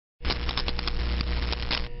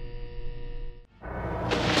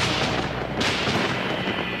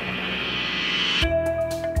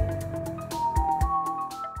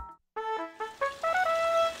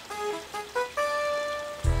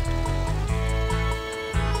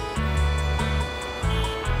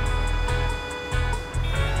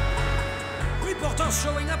cars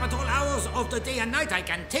showing up at all hours of the day and night I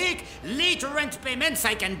can take. Late rent payments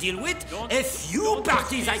I can deal with. A few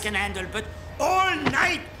parties I can handle, but all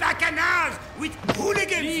night bacchanals with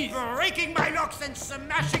hooligans breaking my locks and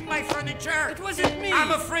smashing my furniture. It wasn't me.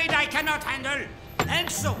 I'm afraid I cannot handle. And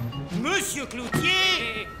so, Monsieur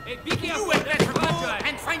Cloutier, you will better go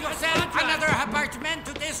and find yourself another apartment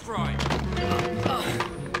to destroy.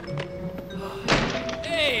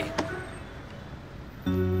 Hey!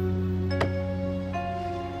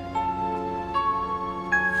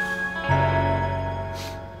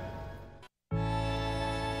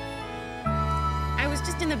 I was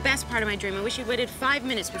just in the best part of my dream. I wish you'd waited 5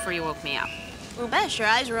 minutes before you woke me up. Well, Bess, your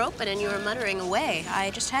eyes were open and you were muttering away. I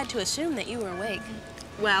just had to assume that you were awake.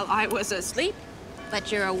 Well, I was asleep. But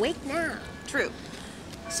you're awake now. True.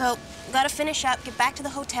 So, gotta finish up, get back to the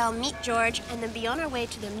hotel, meet George, and then be on our way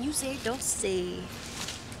to the Musée d'Orsay.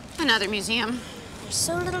 Another museum. There's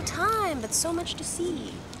so little time, but so much to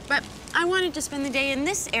see. But I wanted to spend the day in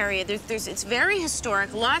this area. It's very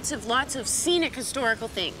historic, lots of scenic historical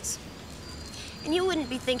things. And you wouldn't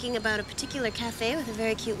be thinking about a particular cafe with a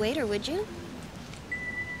very cute waiter, would you?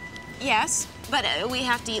 Yes, but we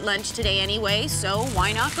have to eat lunch today anyway, so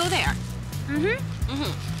why not go there?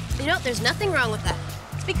 You know, there's nothing wrong with that.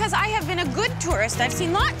 It's because I have been a good tourist. I've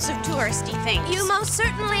seen lots of touristy things. You most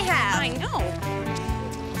certainly have. I know.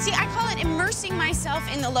 See, I call it immersing myself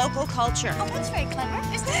in the local culture. Oh, that's very clever.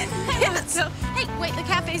 Isn't it? Yeah, so, hey, wait, the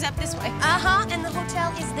cafe's up this way. Uh-huh, and the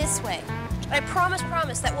hotel is this way. I promise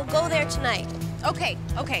that we'll go there tonight. Okay.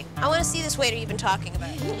 I want to see this waiter you've been talking about.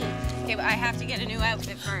 Okay, but I have to get a new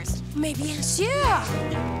outfit first. Maybe monsieur.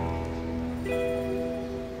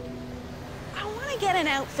 I want to get an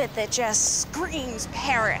outfit that just screams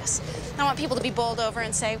Paris. I want people to be bowled over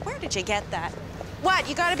and say, where did you get that? What?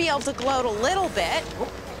 You got to be able to gloat a little bit.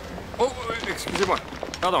 Excusez-moi.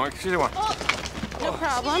 Pardon, excusez-moi. Oh, no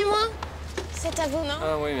problem. Excusez-moi. C'est à vous, non?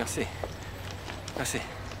 Ah oui, merci. Merci.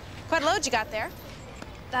 What load you got there?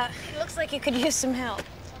 It looks like you could use some help.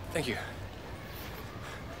 Thank you.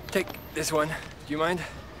 Take this one. Do you mind?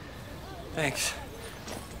 Thanks.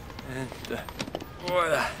 And,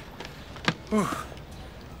 voila. Whew.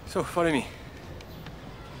 So, follow me.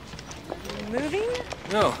 Moving?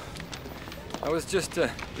 No. I was just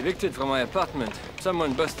evicted from my apartment.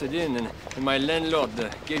 Someone busted in and my landlord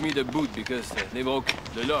gave me the boot because they broke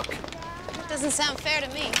the lock. That doesn't sound fair to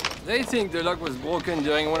me. They think the lock was broken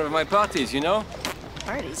during one of my parties, you know?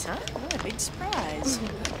 Parties, huh? What a big surprise.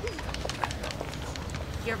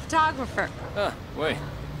 You're a photographer. Ah, wait.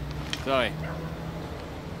 Sorry.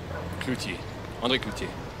 Cloutier. André Cloutier.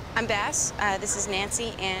 I'm Bess. This is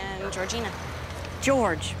Nancy and Georgina.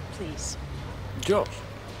 George, please. George.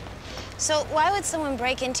 So why would someone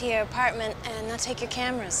break into your apartment and not take your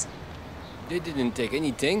cameras? They didn't take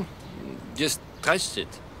anything. Just trashed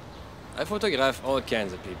it. I photograph all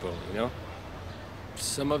kinds of people, you know?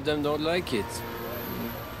 Some of them don't like it.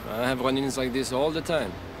 I have run-ins like this all the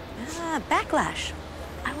time. Ah, backlash.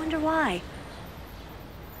 I wonder why.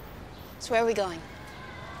 So where are we going?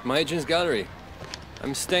 My agent's gallery.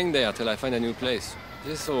 I'm staying there till I find a new place.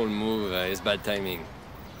 This whole move is bad timing.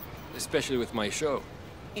 Especially with my show.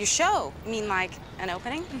 Your show? You mean like an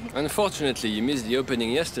opening? Unfortunately, you missed the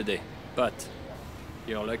opening yesterday. But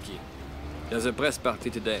you're lucky. There's a press party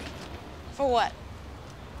today. For what?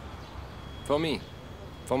 For me.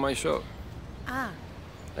 For my show. Ah.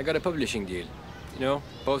 I got a publishing deal. You know,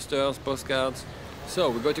 posters, postcards. So,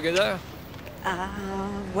 we go together?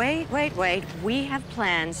 Wait. We have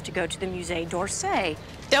plans to go to the Musée d'Orsay.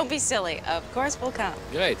 Don't be silly. Of course we'll come.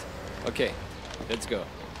 Great. Okay, let's go.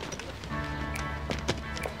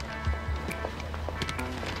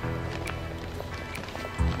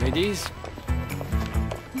 Ladies?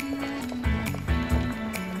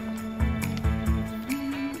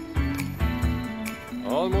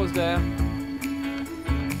 Almost there.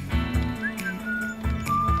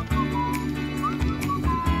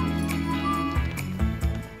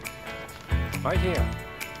 Right here.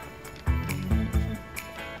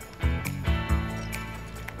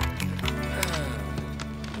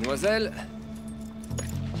 Mademoiselle,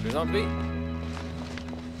 je vous en prie.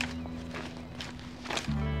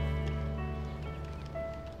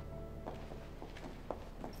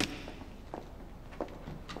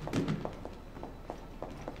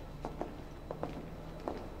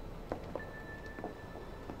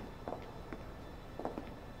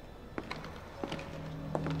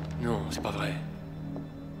 Non, c'est pas vrai.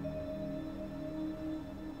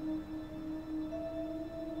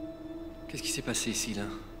 Qu'est-ce qui s'est passé ici, là?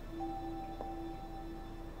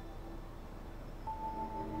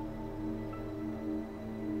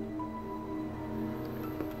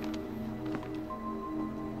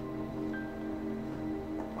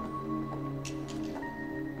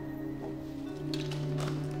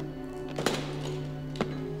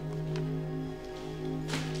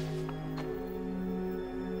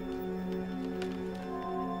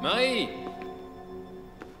 Marie!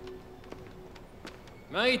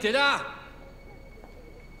 Marie, t'es là?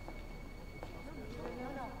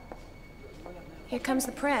 Here comes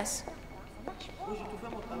the press.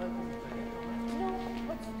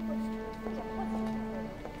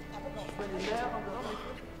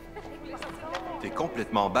 T'es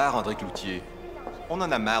complètement barre, André Cloutier. On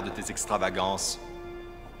en a marre de tes extravagances.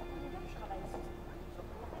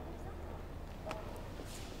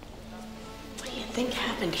 What do you think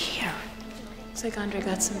happened here? Looks like Andre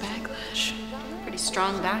got some backlash. Pretty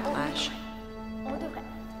strong backlash.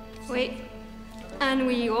 Wait. And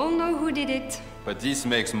we all know who did it. But this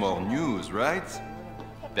makes more news, right?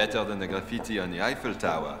 Better than the graffiti on the Eiffel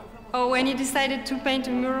Tower. Oh, when he decided to paint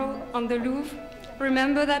a mural on the Louvre.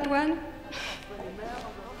 Remember that one?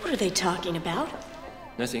 What are they talking about?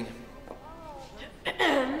 Nothing.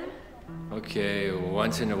 Okay,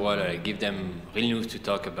 once in a while I give them real news to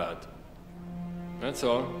talk about. That's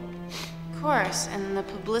all. Of course, and the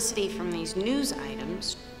publicity from these news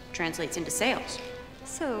items translates into sales.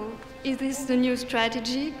 So, is this the new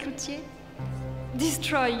strategy, Cloutier?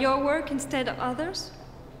 Destroy your work instead of others?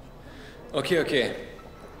 Okay.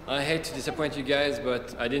 I hate to disappoint you guys,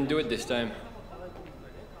 but I didn't do it this time.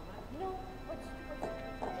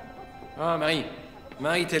 Ah, Marie.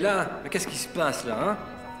 Marie, t'es là? Mais qu'est-ce qui se passe là, hein?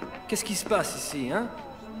 Qu'est-ce qui se passe ici, hein?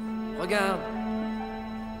 Regarde.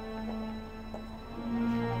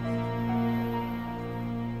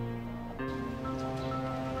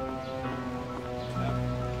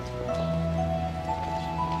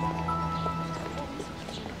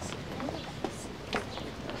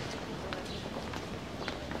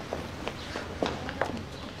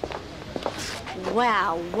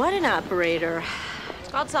 Wow, what an operator.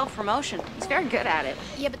 It's called self-promotion. He's very good at it.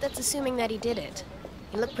 Yeah, but that's assuming that he did it.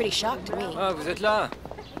 You look pretty shocked to me. Ah, vous êtes là?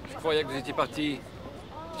 Je croyais que vous étiez parti.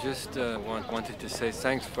 Just wanted to say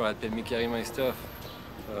thanks for helping me carry my stuff.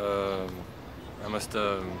 I must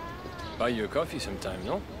buy you a coffee sometime,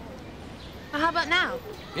 no? Well, how about now?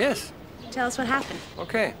 Yes. Tell us what happened.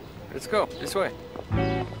 Okay, let's go. This way.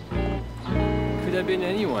 Could have been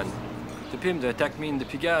anyone. The pimp that attacked me in the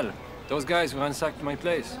Pigalle. Those guys who ransacked my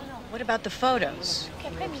place. What about the photos?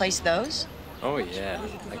 Can you replace those? Oh, yeah.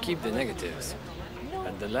 I keep the negatives.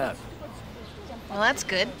 At the lab. Well, that's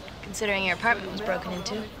good, considering your apartment was broken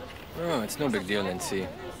into. Oh, it's no big deal, Nancy.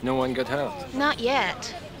 No one got hurt. Not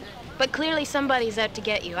yet. But clearly somebody's out to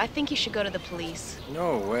get you. I think you should go to the police.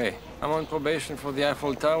 No way. I'm on probation for the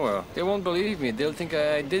Eiffel Tower. They won't believe me. They'll think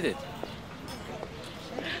I did it.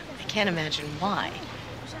 I can't imagine why.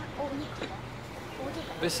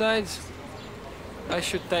 Besides, I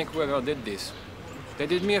should thank whoever did this. They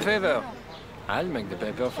did me a favor. I'll make the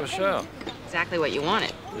paper for sure. Exactly what you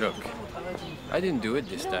wanted. Look, I didn't do it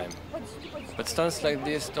this time. But stunts like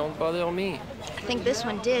this don't bother me. I think this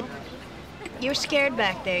one did. You were scared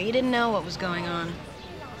back there. You didn't know what was going on.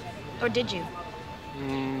 Or did you?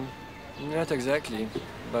 Not exactly,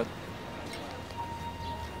 but...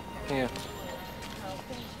 yeah.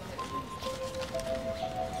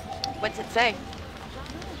 What's it say?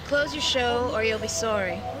 Close your show or you'll be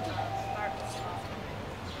sorry.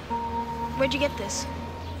 Where'd you get this?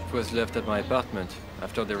 It was left at my apartment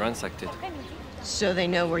after they ransacked it. So they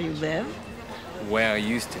know where you live? Where I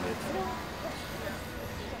used to live.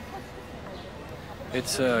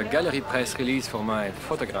 It's a gallery press release for my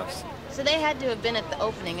photographs. So they had to have been at the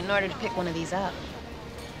opening in order to pick one of these up.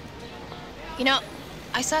 You know,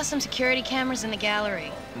 I saw some security cameras in the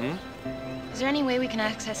gallery. Is there any way we can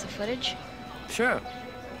access the footage? Sure.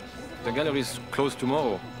 The gallery's closed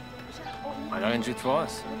tomorrow. I'll arrange it for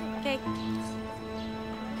us. Okay.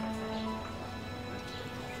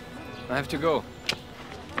 I have to go.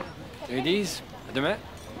 Ladies, à demain.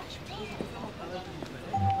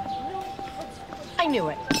 I knew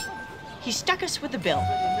it. He stuck us with the bill.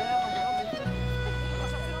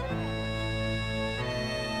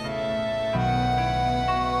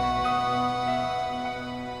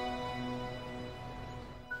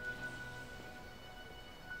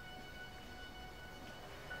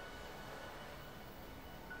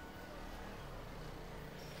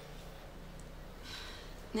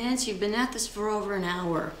 Nance, you've been at this for over an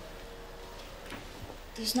hour.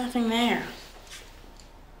 There's nothing there.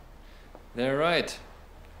 They're right.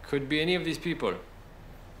 Could be any of these people.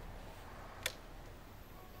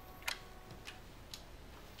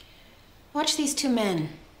 Watch these two men.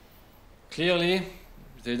 Clearly,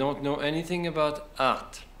 they don't know anything about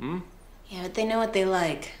art, Yeah, but they know what they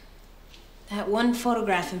like. That one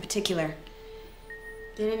photograph in particular.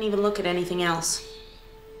 They didn't even look at anything else.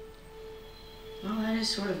 Well, that is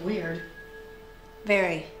sort of weird.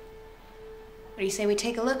 Very. What do you say we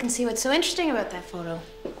take a look and see what's so interesting about that photo?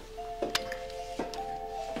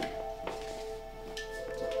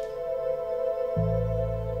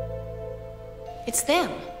 It's them.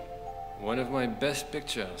 One of my best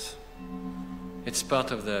pictures. It's part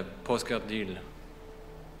of the postcard deal.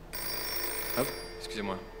 Oh,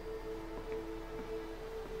 excusez-moi.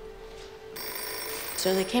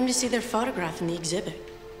 So they came to see their photograph in the exhibit.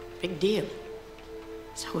 Big deal.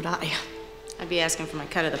 So would I. I'd be asking for my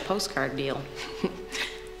cut of the postcard deal.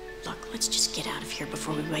 Look, let's just get out of here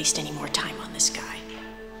before we waste any more time on this guy.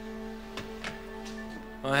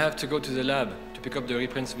 I have to go to the lab to pick up the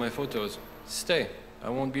reprints of my photos. Stay. I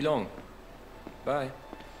won't be long. Bye.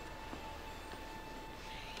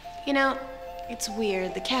 You know, it's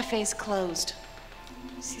weird. The cafe's closed.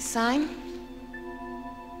 See a sign?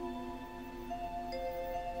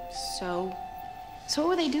 So what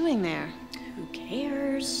were they doing there? Who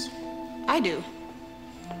cares? I do.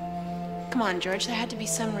 Come on, George. There had to be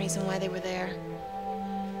some reason why they were there.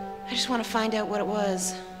 I just want to find out what it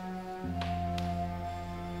was.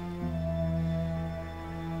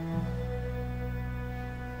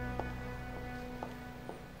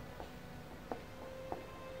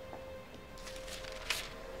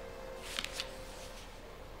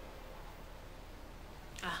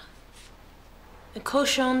 The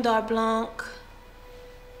Cochon d'Arblanc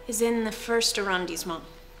is in the first arrondissement.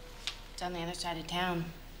 It's on the other side of town.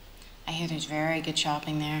 I hear there's very good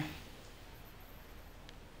shopping there.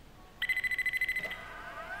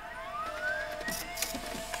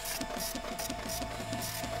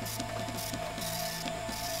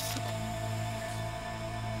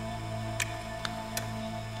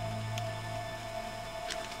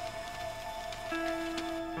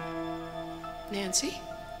 Nancy?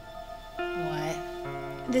 What?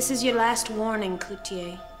 This is your last warning,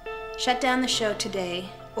 Cloutier. Shut down the show today,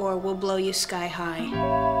 or we'll blow you sky high.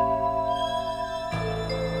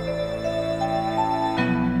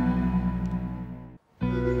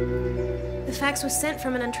 The fax was sent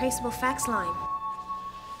from an untraceable fax line.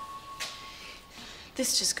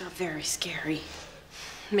 This just got very scary.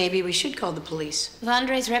 Maybe we should call the police. With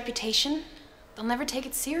Andre's reputation, they'll never take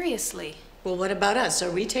it seriously. Well, what about us? Are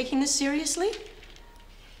we taking this seriously?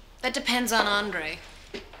 That depends on Andre.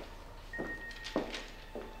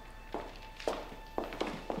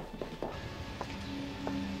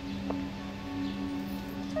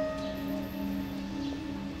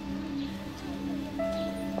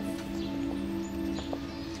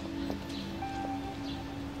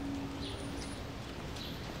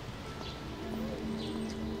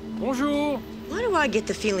 Bonjour! Why do I get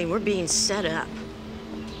the feeling we're being set up?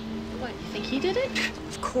 What, you think he did it?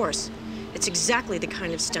 Of course. It's exactly the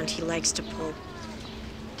kind of stunt he likes to pull.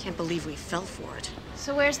 Can't believe we fell for it.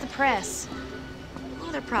 So where's the press?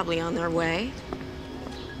 Well, they're probably on their way.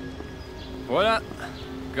 Voila!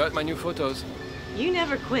 Got my new photos. You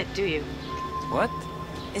never quit, do you? What?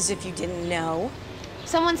 As if you didn't know.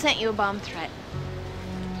 Someone sent you a bomb threat.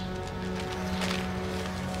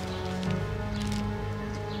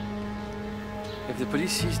 If the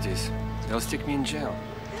police sees this, they'll stick me in jail.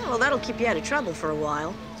 Yeah, well, that'll keep you out of trouble for a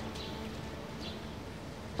while.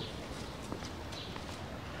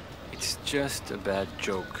 It's just a bad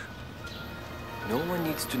joke. No one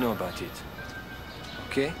needs to know about it.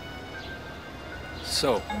 Okay?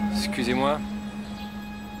 So, excusez-moi.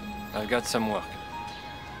 I've got some work.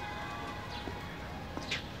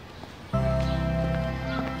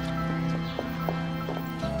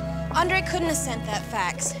 Andre couldn't have sent that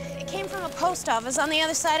fax. It came from a post office on the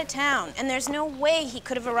other side of town, and there's no way he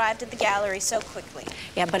could have arrived at the gallery so quickly.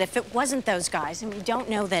 Yeah, but if it wasn't those guys, and we don't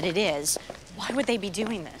know that it is, why would they be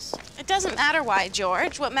doing this? It doesn't matter why,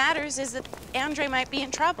 George. What matters is that Andre might be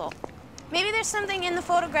in trouble. Maybe there's something in the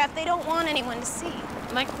photograph they don't want anyone to see.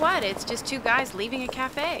 Like what? It's just two guys leaving a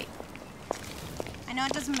cafe. I know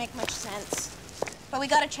it doesn't make much sense, but we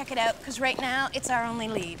gotta check it out, because right now, it's our only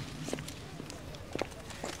lead.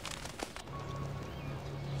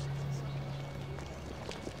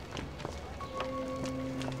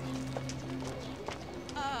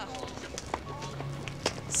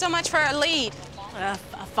 So much for our lead. A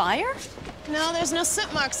fire? No, there's no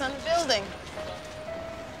soot marks on the building.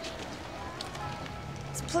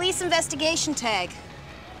 It's a police investigation tag.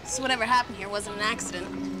 So whatever happened here wasn't an accident.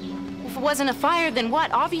 If it wasn't a fire, then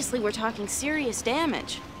what? Obviously, we're talking serious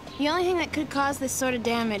damage. The only thing that could cause this sort of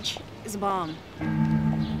damage is a bomb.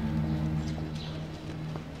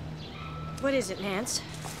 What is it, Nance?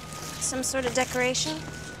 Some sort of decoration?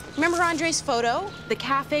 Remember Andre's photo? The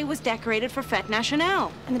cafe was decorated for Fête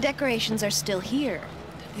Nationale. And the decorations are still here.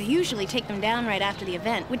 They usually take them down right after the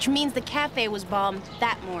event, which means the cafe was bombed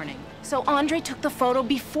that morning. So Andre took the photo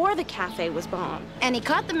before the cafe was bombed. And he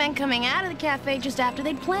caught the men coming out of the cafe just after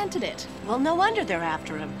they'd planted it. Well, no wonder they're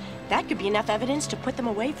after him. That could be enough evidence to put them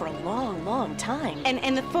away for a long, long time.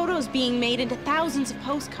 And the photos being made into thousands of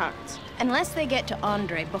postcards. Unless they get to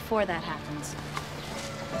Andre before that happens.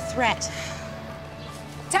 A threat.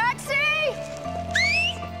 Taxi!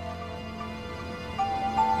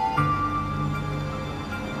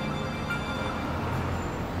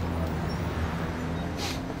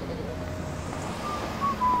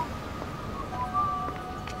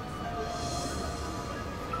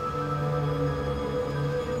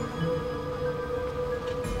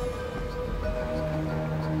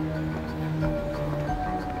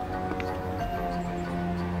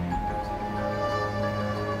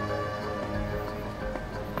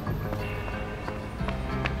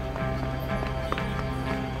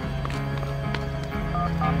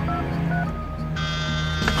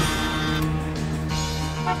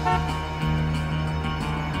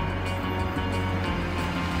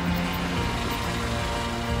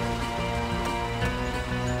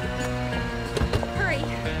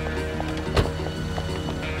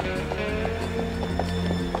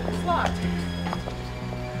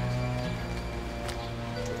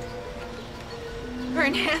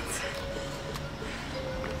 Burn hands.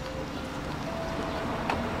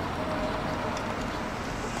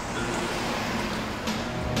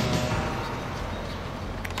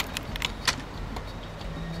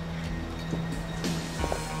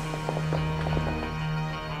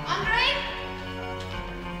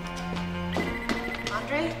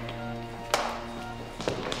 Andre?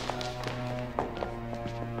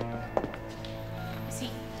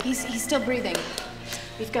 He's still breathing.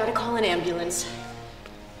 We've got to call an ambulance.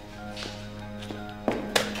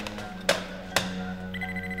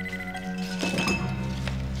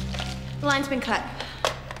 The line's been cut.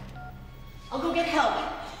 I'll go get help.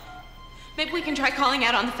 Maybe we can try calling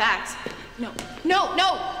out on the fax. No.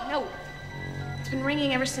 It's been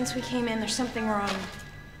ringing ever since we came in. There's something wrong.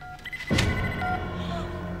 Oh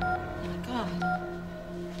my God.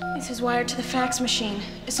 This is wired to the fax machine.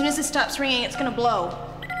 As soon as it stops ringing, it's gonna blow.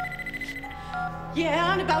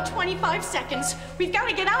 Yeah, in about 25 seconds. We've got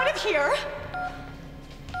to get out of here.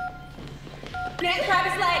 Nance, grab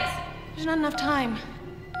his legs. There's not enough time.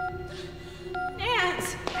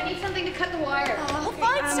 Nance. I need something to cut the wire. We'll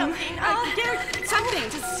find something. Something.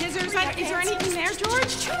 Just scissors. Is there anything there,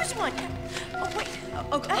 George? Choose one. Oh, wait.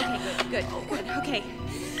 Okay, good. Okay.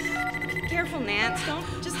 Be careful, Nance. Don't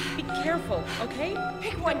just be careful, okay?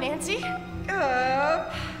 Pick one, Nancy.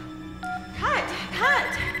 Cut.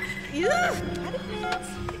 Ugh. Got it, Nance.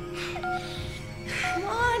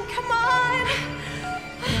 Come on.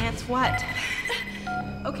 Nance, what?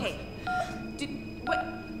 Okay. What?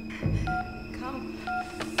 Come.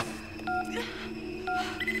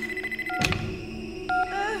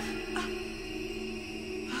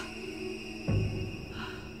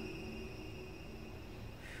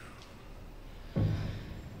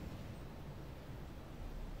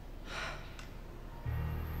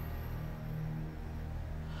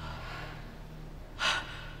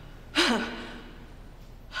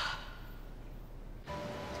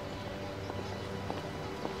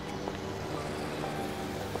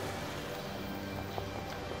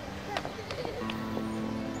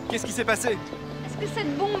 Qu'est-ce qui s'est passé? Est-ce que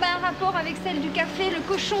cette bombe a un rapport avec celle du café, le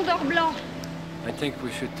cochon d'or blanc? I think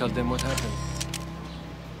we should tell them what happened.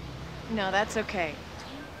 No, that's okay.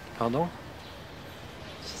 Pardon?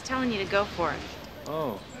 She's telling you to go for it.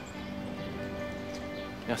 Oh.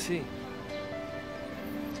 Merci.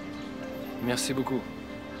 Merci beaucoup.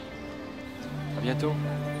 À bientôt.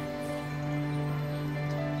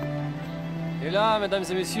 Et là, mesdames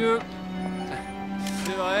et messieurs,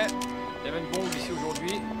 c'est vrai, il y avait une bombe ici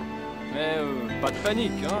aujourd'hui, mais pas de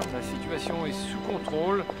panique, hein. La situation est sous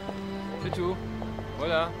contrôle, c'est tout.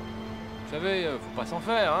 Voilà. Vous savez, faut pas s'en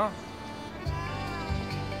faire, hein.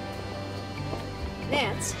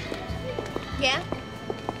 Nance, Yeah?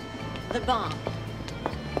 the bomb.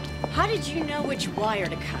 How did you know which wire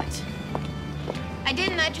to cut? I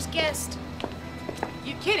didn't, I just guessed.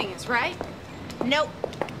 You kidding us, right? Nope.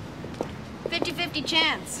 50-50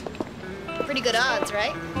 chance. Pretty good odds,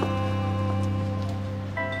 right?